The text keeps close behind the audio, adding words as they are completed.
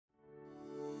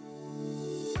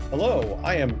Hello,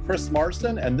 I am Chris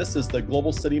Marsden, and this is the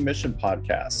Global City Mission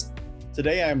Podcast.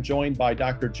 Today, I am joined by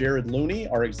Dr. Jared Looney,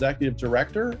 our Executive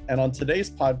Director, and on today's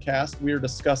podcast, we are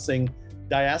discussing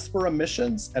Diaspora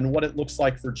Missions and what it looks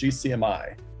like for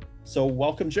GCMI. So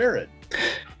welcome, Jared.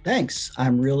 Thanks.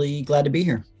 I'm really glad to be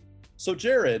here. So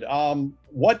Jared,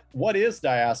 what is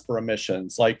Diaspora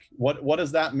Missions? Like, what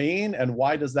does that mean, and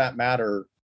why does that matter?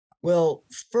 Well,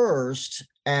 first,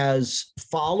 as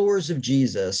followers of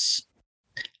Jesus,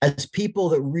 as people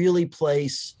that really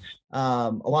place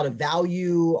a lot of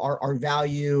value, our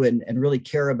value, and really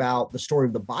care about the story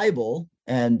of the Bible,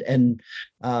 and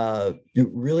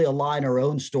really align our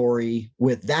own story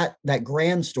with that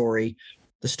grand story.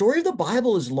 The story of the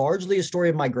Bible is largely a story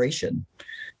of migration,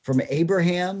 from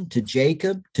Abraham to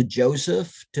Jacob to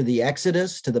Joseph to the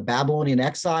Exodus to the Babylonian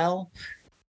exile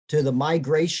to the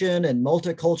migration and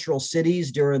multicultural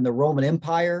cities during the Roman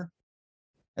Empire.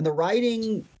 And the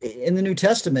writing in the New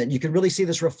Testament, you can really see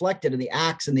this reflected in the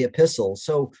Acts and the epistles.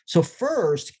 So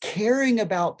first, caring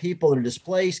about people that are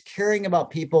displaced, caring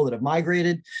about people that have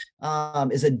migrated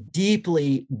is a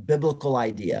deeply biblical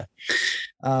idea.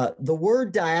 The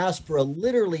word diaspora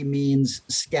literally means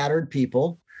scattered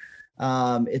people.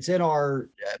 It's in our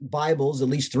Bibles at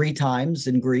least 3 times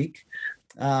in Greek,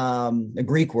 a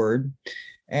Greek word.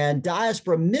 And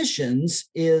diaspora missions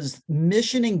is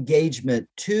mission engagement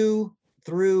to,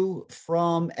 through,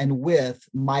 from, and with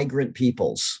migrant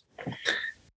peoples.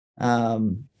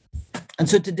 And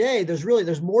so today,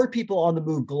 there's more people on the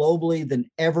move globally than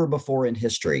ever before in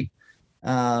history.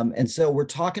 And so we're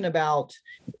talking about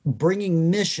bringing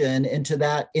mission into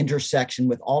that intersection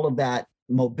with all of that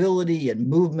mobility and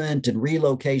movement and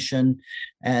relocation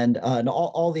and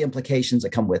all the implications that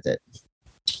come with it.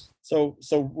 So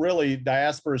really,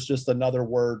 diaspora is just another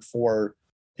word for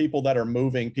people that are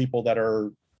moving, people that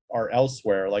are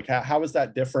elsewhere. Like, how is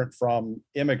that different from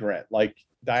immigrant? Like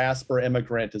diaspora,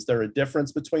 immigrant, is there a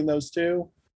difference between those two?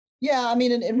 Yeah, I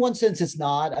mean, in one sense, it's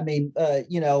not. I mean,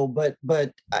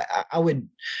 but I would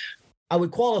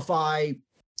qualify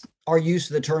our use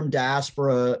of the term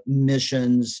diaspora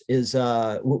missions is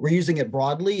we're using it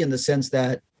broadly in the sense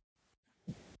that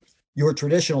your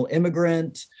traditional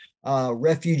immigrant,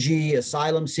 refugee,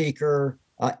 asylum seeker,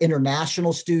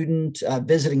 international student,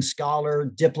 visiting scholar,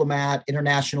 diplomat,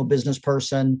 international business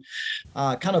person,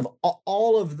 kind of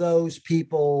all of those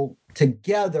people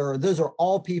together. Those are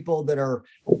all people that are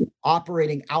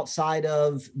operating outside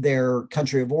of their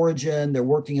country of origin. They're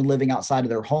working and living outside of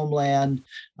their homeland,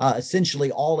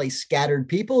 essentially all a scattered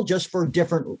people, they're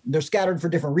scattered for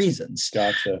different reasons.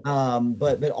 Gotcha.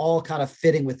 But all kind of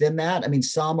fitting within that. I mean,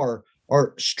 some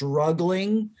are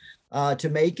struggling to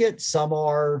make it. Some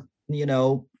are,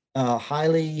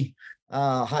 highly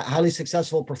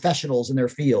successful professionals in their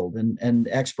field and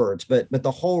experts, but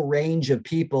the whole range of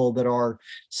people that are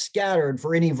scattered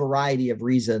for any variety of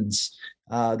reasons.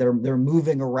 They're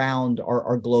moving around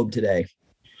our globe today.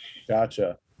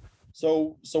 Gotcha.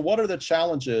 So what are the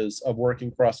challenges of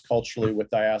working cross-culturally with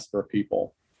diaspora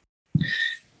people?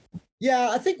 Yeah,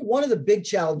 I think one of the big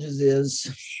challenges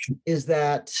is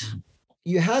that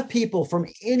you have people from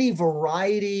any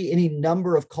variety, any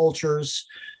number of cultures,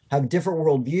 have different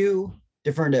worldview,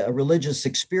 different religious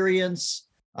experience,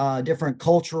 different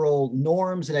cultural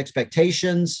norms and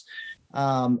expectations.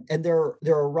 And they're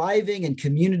arriving in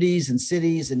communities and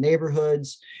cities and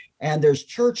neighborhoods, and there's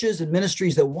churches and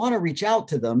ministries that want to reach out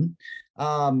to them,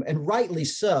 and rightly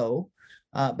so,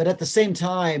 but at the same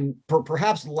time,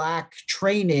 perhaps lack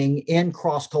training in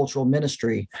cross-cultural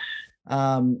ministry.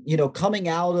 Coming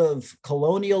out of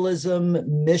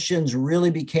colonialism, missions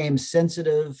really became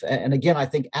sensitive, and again, I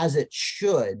think as it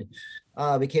should,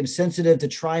 became sensitive to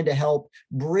trying to help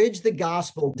bridge the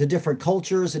gospel to different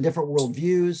cultures and different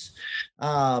worldviews,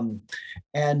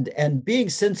 and being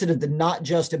sensitive to not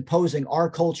just imposing our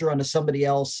culture onto somebody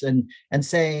else and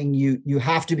saying you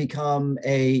have to become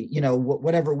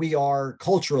whatever we are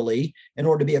culturally in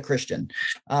order to be a Christian,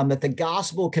 that the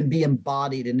gospel can be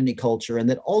embodied in any culture, and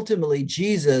that ultimately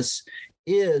Jesus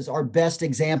is our best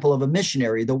example of a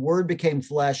missionary. The word became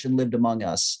flesh and lived among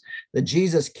us. That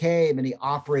Jesus came and he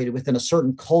operated within a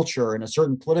certain culture and a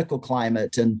certain political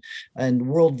climate and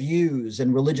worldviews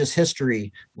and religious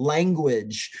history,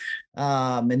 language,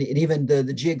 and even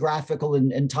the geographical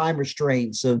and time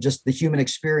restraints of just the human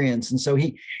experience. And so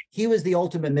he was the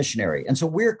ultimate missionary. And so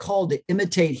we're called to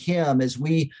imitate him as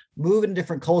we move in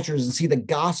different cultures and see the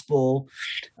gospel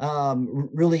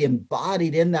really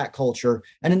embodied in that culture.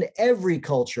 And in every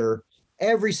culture,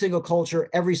 every single culture,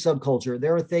 every subculture,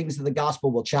 there are things that the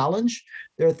gospel will challenge.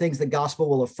 There are things the gospel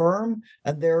will affirm,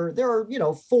 and there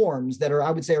are forms that are,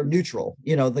 I would say, are neutral.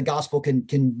 The gospel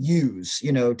can use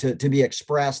to be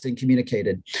expressed and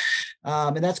communicated,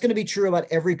 and that's going to be true about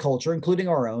every culture, including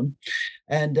our own.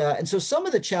 And so some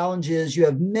of the challenges, you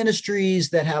have ministries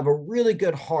that have a really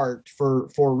good heart for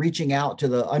reaching out to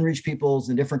the unreached peoples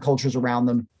and different cultures around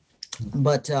them,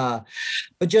 but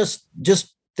just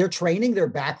their training, their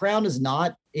background is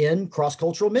not in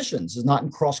cross-cultural missions, is not in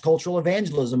cross-cultural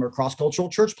evangelism or cross-cultural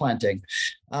church planting.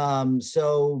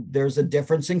 So there's a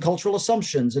difference in cultural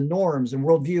assumptions and norms and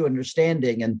worldview and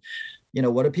understanding. And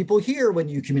what do people hear when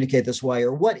you communicate this way?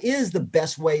 Or what is the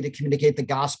best way to communicate the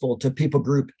gospel to people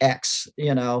group X,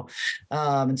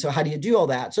 and so how do you do all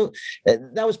that? So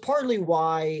that was partly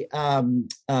why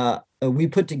we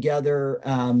put together,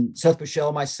 Seth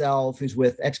Bushell, myself, who's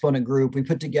with Exponent Group, we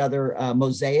put together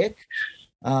Mosaic.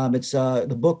 It's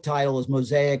the book title is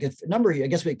Mosaic. I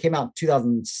guess it came out in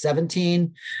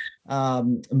 2017.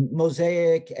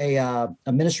 Mosaic, a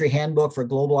ministry handbook for a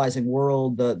globalizing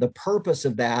world. The purpose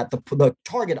of that, the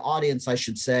target audience, I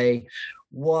should say,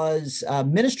 was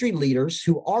ministry leaders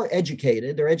who are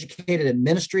educated. They're educated in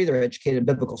ministry. They're educated in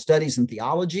biblical studies and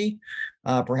theology,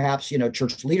 perhaps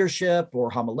church leadership or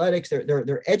homiletics.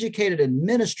 They're educated in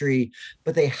ministry,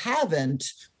 but they haven't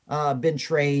been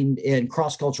trained in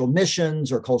cross-cultural missions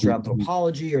or cultural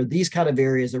anthropology or these kind of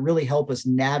areas that really help us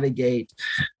navigate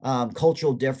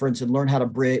cultural difference and learn how to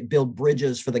build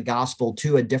bridges for the gospel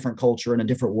to a different culture and a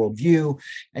different worldview,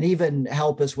 and even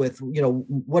help us with,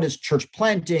 what does church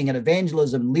planting and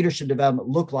evangelism and leadership development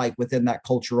look like within that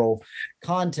cultural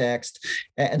context.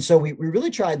 And so we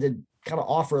really tried to kind of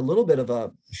offer a little bit of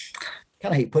a,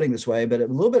 kind of hate putting this way, but a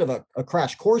little bit of a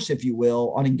crash course, if you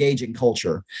will, on engaging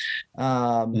culture,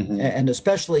 and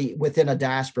especially within a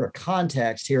diaspora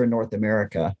context here in North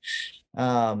America.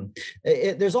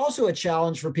 There's also a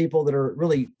challenge for people that are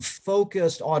really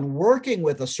focused on working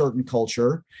with a certain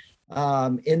culture,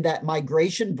 in that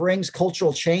migration brings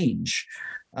cultural change,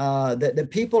 that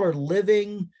people are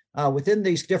living within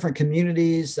these different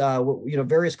communities,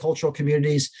 various cultural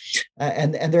communities,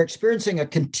 and they're experiencing a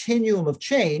continuum of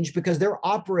change because they're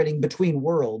operating between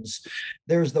worlds.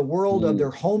 There's the world of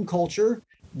their home culture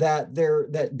that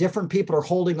different people are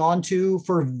holding on to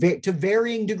to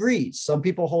varying degrees. Some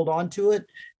people hold on to it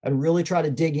and really try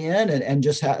to dig in and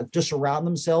just surround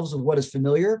themselves with what is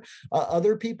familiar.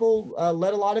 Other people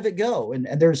let a lot of it go, and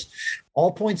there's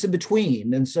all points in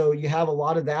between. And so you have a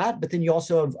lot of that, but then you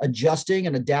also have adjusting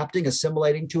and adapting,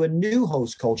 assimilating to a new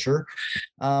host culture.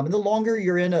 And the longer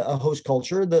you're in a host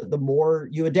culture, the more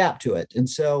you adapt to it. And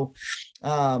so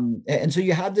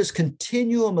you have this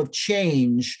continuum of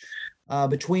change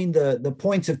between the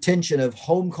points of tension of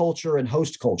home culture and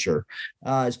host culture,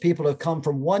 as people have come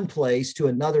from one place to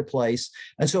another place.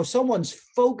 And so if someone's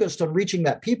focused on reaching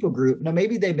that people group, now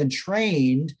maybe they've been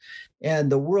trained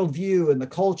and the worldview and the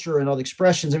culture and all the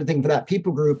expressions, everything for that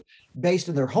people group based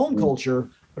in their home culture,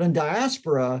 but in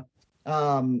diaspora,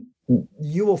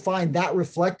 you will find that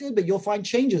reflected, but you'll find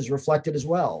changes reflected as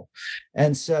well.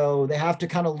 And so they have to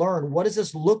kind of learn, what does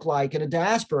this look like in a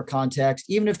diaspora context,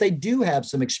 even if they do have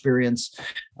some experience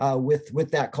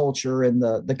with that culture and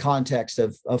the context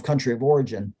of country of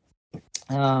origin.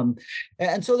 And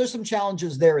so there's some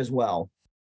challenges there as well.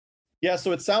 Yeah,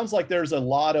 so it sounds like there's a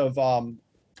lot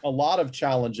of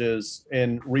challenges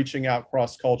in reaching out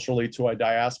cross-culturally to a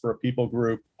diaspora people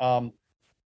group.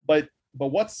 But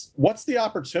what's the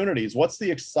opportunities? What's the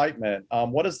excitement?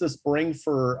 What does this bring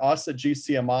for us at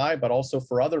GCMI, but also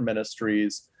for other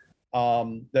ministries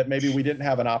that maybe we didn't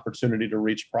have an opportunity to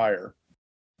reach prior?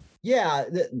 Yeah,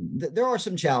 there are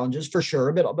some challenges for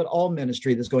sure, but all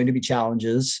ministry, there's going to be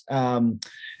challenges.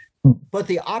 But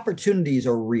the opportunities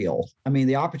are real. I mean,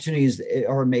 the opportunities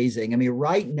are amazing. I mean,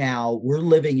 right now we're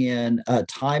living in a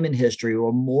time in history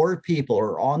where more people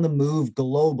are on the move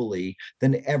globally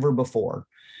than ever before.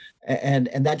 And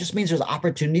that just means there's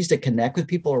opportunities to connect with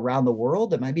people around the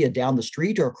world that might be down the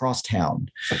street or across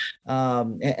town.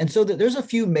 And so there's a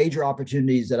few major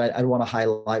opportunities that I'd want to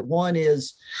highlight. One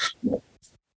is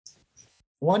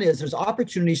there's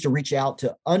opportunities to reach out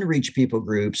to unreached people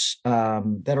groups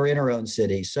that are in our own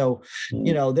city. So,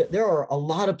 there are a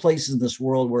lot of places in this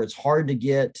world where it's hard to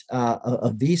get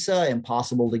a visa,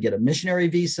 impossible to get a missionary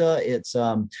visa. It's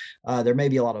there may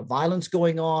be a lot of violence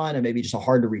going on, and maybe just a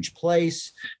hard to reach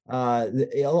place. A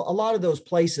lot of those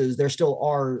places, there still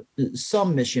are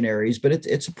some missionaries, but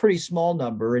it's a pretty small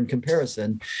number in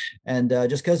comparison. And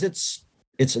just because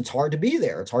it's hard to be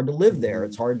there. It's hard to live there.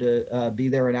 It's hard to be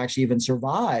there and actually even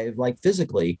survive, like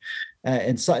physically.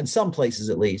 in some places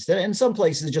at least. And in some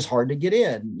places, it's just hard to get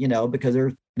in, because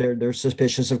they're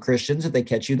suspicious of Christians. If they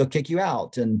catch you, they'll kick you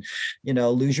out and,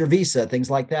 lose your visa, things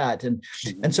like that. And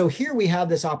so here we have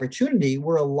this opportunity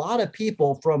where a lot of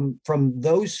people from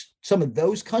some of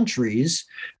those countries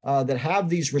that have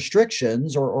these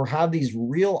restrictions or have these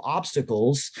real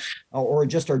obstacles or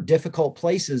just are difficult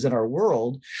places in our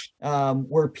world,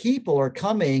 where people are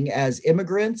coming as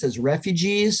immigrants, as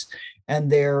refugees, and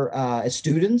they're as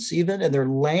students even, and they're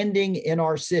landing in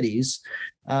our cities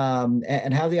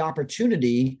and have the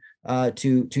opportunity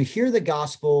to hear the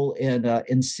gospel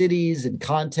in cities and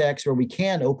contexts where we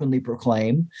can openly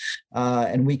proclaim,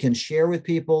 and we can share with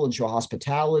people and show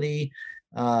hospitality,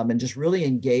 and just really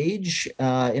engage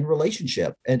in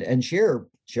relationship and share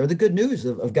the good news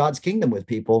of God's kingdom with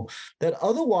people that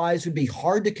otherwise would be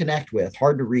hard to connect with,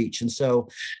 hard to reach. And so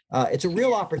it's a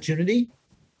real opportunity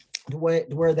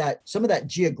where that some of that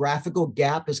geographical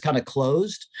gap is kind of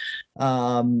closed,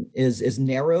 is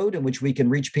narrowed, in which we can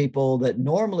reach people that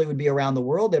normally would be around the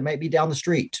world that might be down the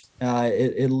street.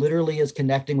 It literally is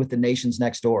connecting with the nations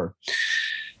next door.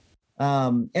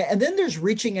 And then there's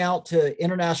reaching out to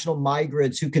international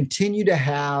migrants who continue to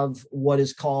have what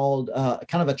is called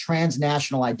kind of a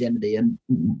transnational identity. And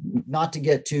not to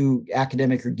get too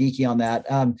academic or geeky on that,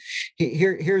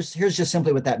 here's just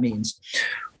simply what that means.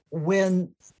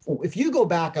 If you go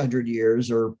back 100 years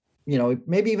or,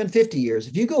 maybe even 50 years,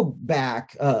 if you go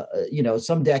back,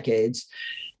 some decades,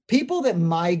 people that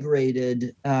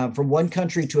migrated from one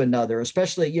country to another,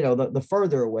 especially, the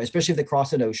further away, especially if they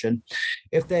cross an ocean,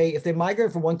 if they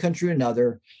migrate from one country to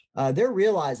another, they're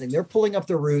realizing they're pulling up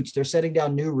their roots, they're setting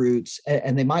down new roots,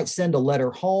 and they might send a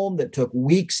letter home that took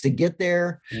weeks to get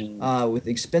there with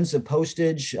expensive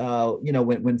postage.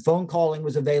 When phone calling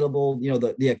was available,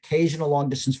 the occasional long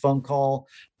distance phone call,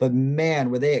 but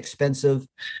man, were they expensive.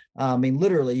 I mean,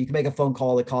 literally, you can make a phone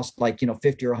call that costs like,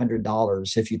 $50 or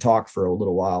 $100 if you talk for a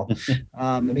little while.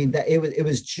 It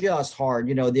was just hard,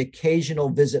 the occasional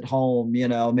visit home,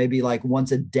 maybe like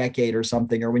once a decade or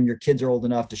something, or when your kids are old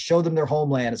enough to show them their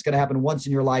homeland. It's going to happen once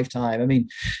in your lifetime. I mean,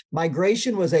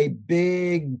 migration was a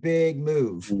big, big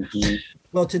move. Mm-hmm.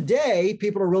 Well, today,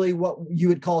 people are really what you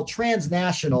would call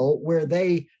transnational, where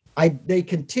they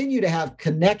continue to have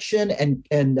connection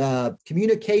and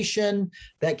communication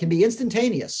that can be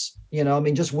instantaneous.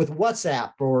 Just with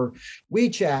WhatsApp or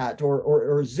WeChat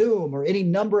or Zoom or any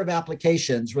number of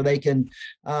applications where they can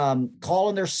call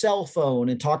on their cell phone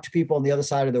and talk to people on the other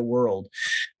side of the world.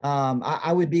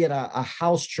 I would be at a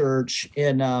house church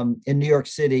in New York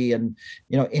City, and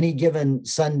any given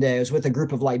Sunday, I was with a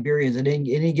group of Liberians, and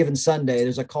any given Sunday,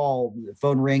 there's a call, the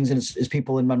phone rings, and it's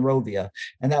people in Monrovia,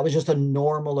 and that was just a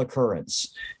normal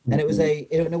occurrence. Mm-hmm.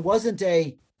 And it wasn't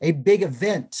a big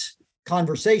event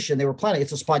conversation they were planning.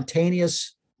 It's a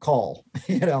spontaneous call,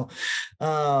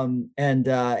 and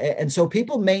so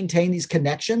people maintain these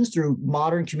connections through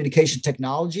modern communication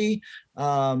technology,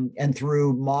 and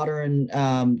through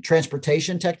modern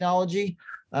transportation technology.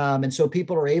 And so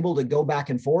people are able to go back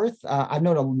and forth. I've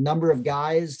known a number of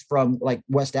guys from like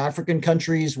West African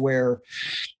countries where,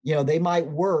 they might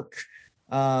work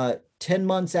 10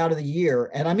 months out of the year.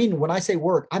 And I mean, when I say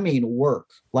work, I mean work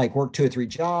 2 or 3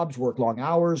 jobs, work long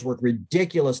hours, work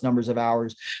ridiculous numbers of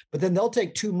hours, but then they'll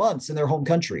take 2 months in their home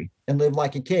country and live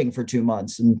like a king for 2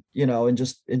 months and, and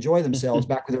just enjoy themselves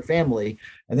back with their family,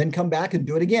 and then come back and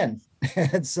do it again.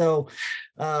 And so,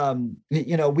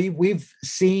 we've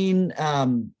seen,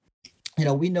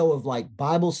 we know of like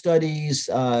Bible studies,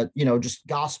 just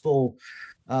gospel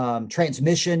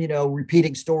transmission,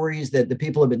 repeating stories that the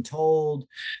people have been told,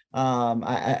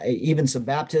 even some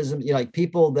baptism, like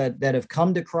people that have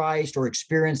come to Christ or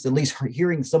experienced at least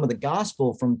hearing some of the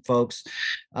gospel from folks,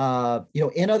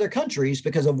 in other countries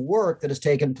because of work that has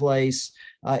taken place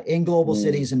in global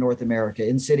cities in North America,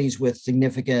 in cities with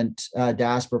significant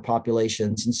diaspora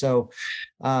populations. And so,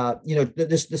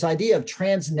 this idea of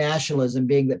transnationalism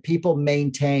being that people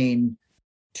maintain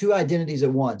 2 identities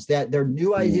at once, that their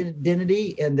new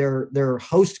identity in their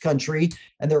host country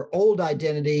and their old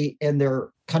identity in their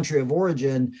country of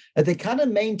origin, that they kind of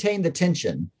maintain the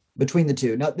tension between the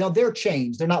two. Now they're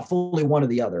changed. They're not fully one or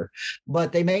the other,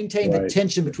 but they maintain the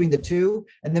tension between the two,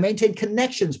 and they maintain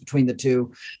connections between the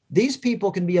two. These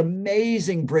people can be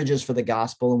amazing bridges for the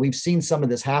gospel. And we've seen some of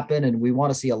this happen, and we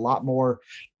want to see a lot more.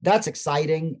 That's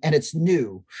exciting, and it's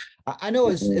new. I know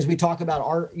as we talk about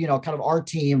our, kind of our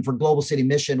team for Global City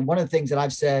Mission, one of the things that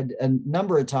I've said a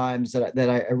number of times that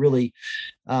I really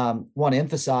want to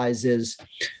emphasize is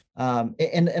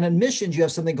And in missions, you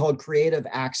have something called creative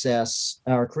access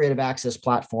or creative access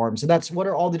platforms. And that's what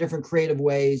are all the different creative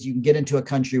ways you can get into a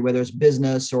country, whether it's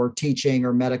business or teaching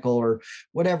or medical or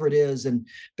whatever it is. And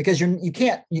because you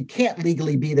can't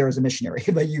legally be there as a missionary,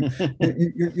 but you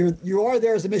are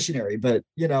there as a missionary, but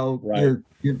Right.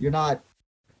 you're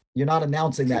not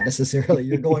announcing that necessarily.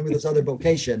 You're going with this other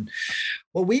vocation.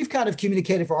 What we've kind of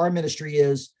communicated for our ministry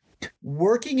is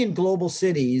working in global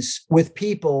cities with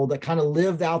people that kind of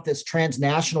lived out this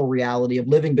transnational reality of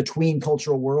living between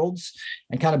cultural worlds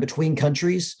and kind of between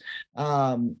countries.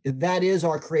 That is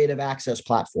our creative access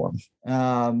platform.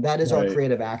 That is our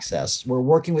creative access. We're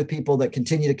working with people that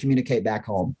continue to communicate back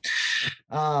home.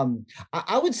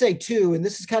 I would say too, and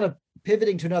this is kind of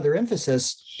pivoting to another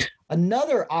emphasis,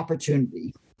 another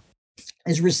opportunity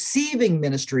is receiving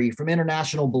ministry from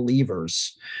international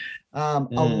believers. A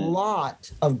lot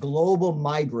of global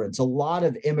migrants, a lot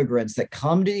of immigrants that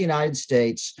come to the United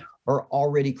States are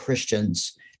already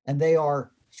Christians, and they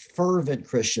are fervent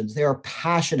Christians. They are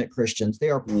passionate Christians. They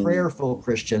are prayerful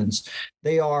Christians.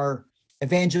 They are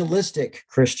evangelistic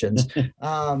Christians.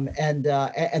 And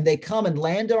they come and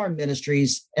land in our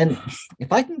ministries. And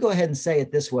if I can go ahead and say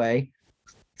it this way,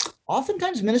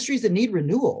 oftentimes ministries that need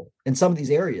renewal in some of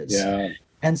these areas. Yeah.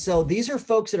 And so these are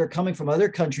folks that are coming from other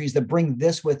countries that bring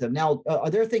this with them. Now,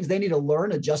 are there things they need to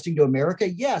learn adjusting to America?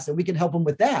 Yes, and we can help them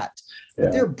with that. Yeah.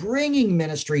 But they're bringing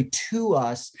ministry to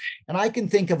us. And I can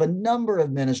think of a number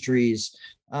of ministries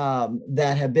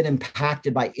that have been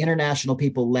impacted by international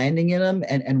people landing in them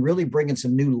and really bringing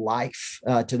some new life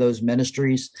to those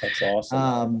ministries. That's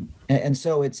awesome. And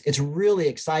so it's really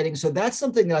exciting. So that's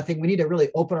something that I think we need to really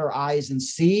open our eyes and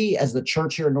see as the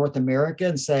church here in North America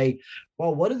and say,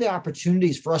 well, what are the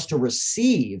opportunities for us to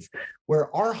receive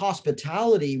where our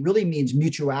hospitality really means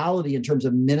mutuality in terms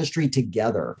of ministry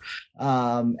together,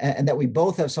 and that we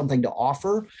both have something to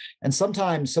offer. And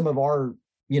sometimes some of our,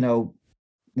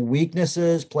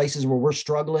 weaknesses, places where we're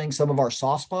struggling, some of our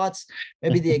soft spots,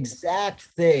 maybe the exact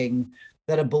thing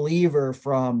that a believer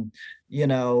from,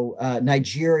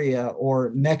 Nigeria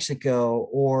or Mexico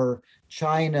or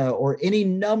China or any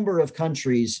number of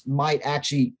countries might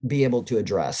actually be able to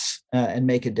address and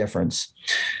make a difference.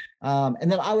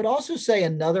 And then I would also say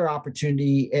another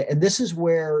opportunity, and this is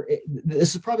where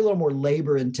this is probably a little more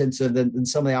labor intensive than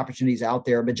some of the opportunities out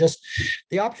there, but just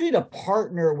the opportunity to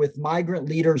partner with migrant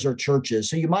leaders or churches.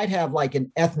 So you might have like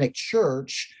an ethnic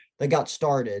church that got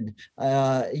started.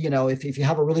 If you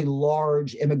have a really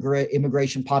large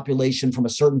immigration population from a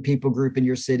certain people group in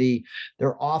your city,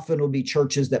 there often will be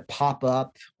churches that pop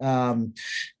up, in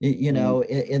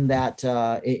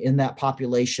that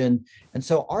population. And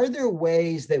so are there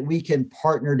ways that we can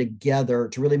partner together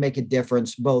to really make a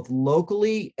difference, both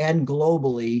locally and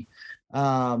globally?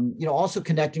 Also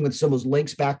connecting with some of those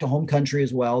links back to home country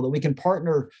as well, that we can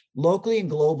partner locally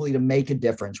and globally to make a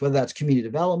difference, whether that's community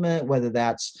development, whether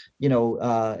that's,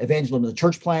 evangelism and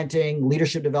church planting,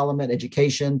 leadership development,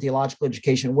 education, theological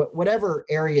education, whatever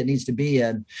area it needs to be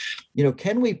in.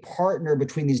 Can we partner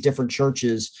between these different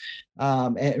churches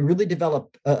and really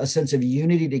develop a sense of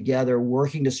unity together,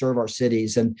 working to serve our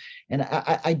cities? And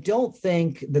I don't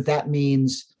think that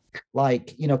means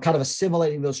kind of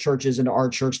assimilating those churches into our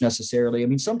church necessarily. I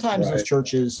mean, sometimes those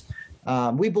churches,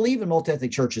 we believe in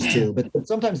multi-ethnic churches too, but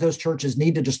sometimes those churches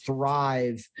need to just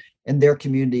thrive in their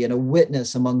community and a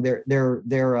witness among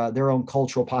their own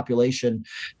cultural population.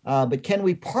 But can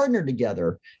we partner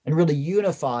together and really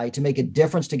unify to make a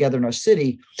difference together in our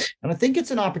city? And I think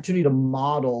it's an opportunity to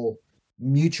model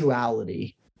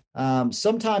mutuality.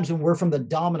 Sometimes when we're from the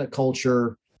dominant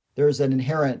culture, there's an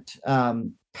inherent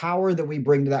power that we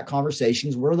bring to that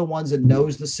conversations. We're the ones that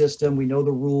knows the system. We know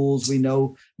the rules. We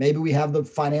know, maybe we have the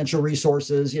financial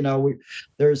resources. We have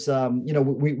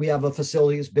a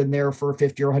facility that's been there for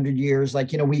 50 or 100 years.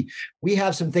 We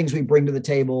have some things we bring to the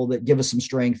table that give us some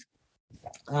strength.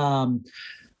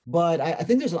 But I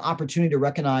think there's an opportunity to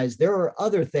recognize there are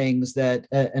other things that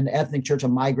an ethnic church, a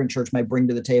migrant church might bring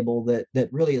to the table that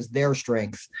really is their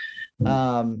strength.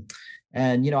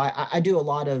 And, I do a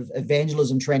lot of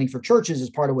evangelism training for churches as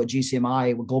part of what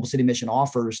GCMI, what Global City Mission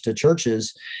offers to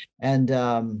churches. And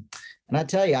I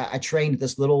tell you, I trained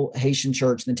this little Haitian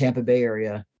church in the Tampa Bay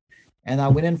area. And I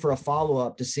went in for a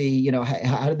follow-up to see,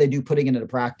 how did they do putting it into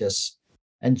practice?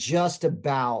 And just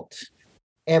about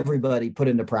everybody put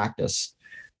into practice.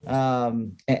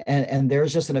 And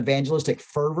there's just an evangelistic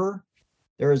fervor.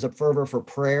 There is a fervor for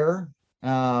prayer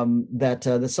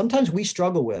that sometimes we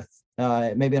struggle with.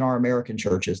 maybe in our American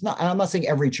churches. And I'm not saying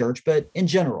every church, but in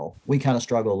general, we kind of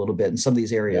struggle a little bit in some of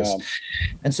these areas. Yeah.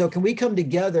 And so can we come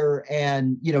together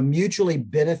and, mutually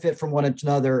benefit from one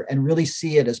another and really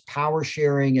see it as power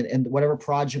sharing and whatever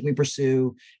project we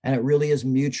pursue, and it really is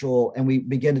mutual, and we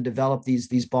begin to develop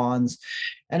these bonds.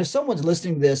 And if someone's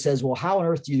listening to this says, well, how on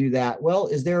earth do you do that? Well,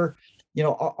 is there,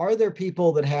 are there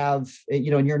people that have, in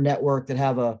your network that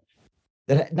have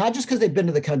that not just because they've been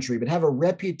to the country, but have a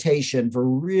reputation for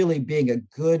really being a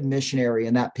good missionary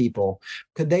in that people?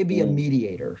 Could they be a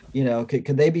mediator?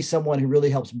 Could they be someone who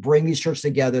really helps bring these churches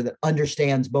together, that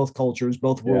understands both cultures,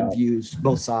 both worldviews,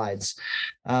 both sides?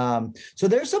 So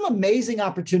there's some amazing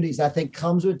opportunities I think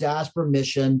comes with Diaspora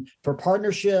Mission for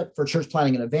partnership, for church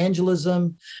planning and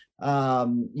evangelism,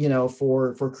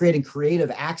 for creating creative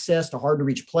access to hard to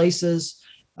reach places,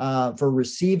 for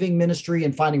receiving ministry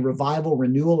and finding revival,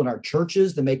 renewal in our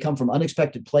churches that may come from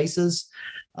unexpected places.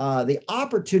 The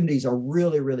opportunities are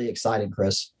really, really exciting,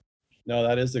 Chris. No,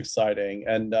 that is exciting.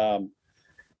 And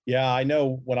I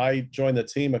know when I joined the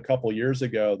team a couple years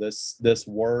ago, this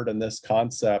word and this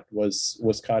concept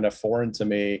was kind of foreign to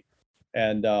me.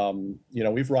 And,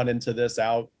 we've run into this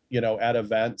out, at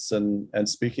events and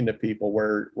speaking to people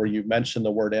where you mention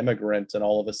the word immigrant, and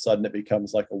all of a sudden it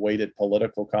becomes like a weighted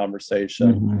political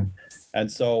conversation. Mm-hmm. And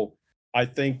so I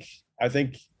think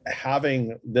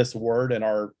having this word in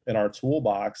our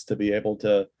toolbox to be able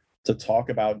to talk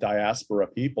about diaspora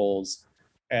peoples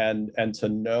and to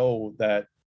know that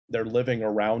they're living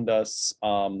around us,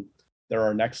 they're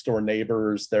our next door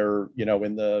neighbors, they're,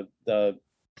 in the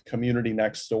community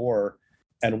next door.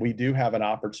 And we do have an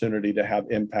opportunity to have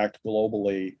impact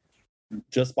globally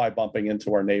just by bumping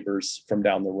into our neighbors from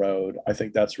down the road. I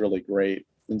think that's really great.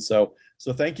 And so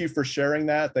thank you for sharing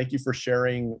that. Thank you for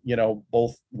sharing,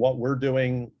 both what we're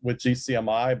doing with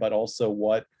GCMI, but also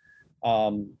what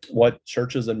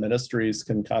churches and ministries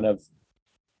can kind of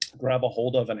grab a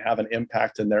hold of and have an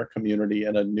impact in their community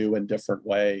in a new and different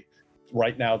way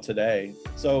right now today.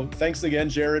 So thanks again,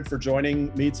 Jared, for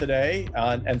joining me today.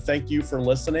 And thank you for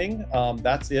listening.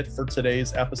 That's it for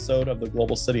today's episode of the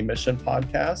Global City Mission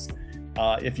podcast.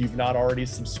 If you've not already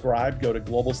subscribed, go to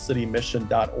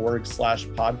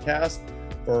globalcitymission.org/podcast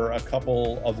for a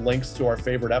couple of links to our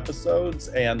favorite episodes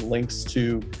and links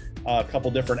to a couple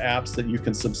different apps that you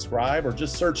can subscribe, or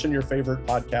just search in your favorite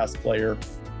podcast player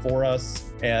for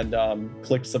us and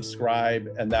click subscribe,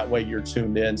 and that way you're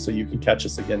tuned in so you can catch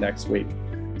us again next week.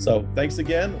 So thanks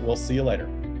again. We'll see you later.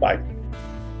 Bye.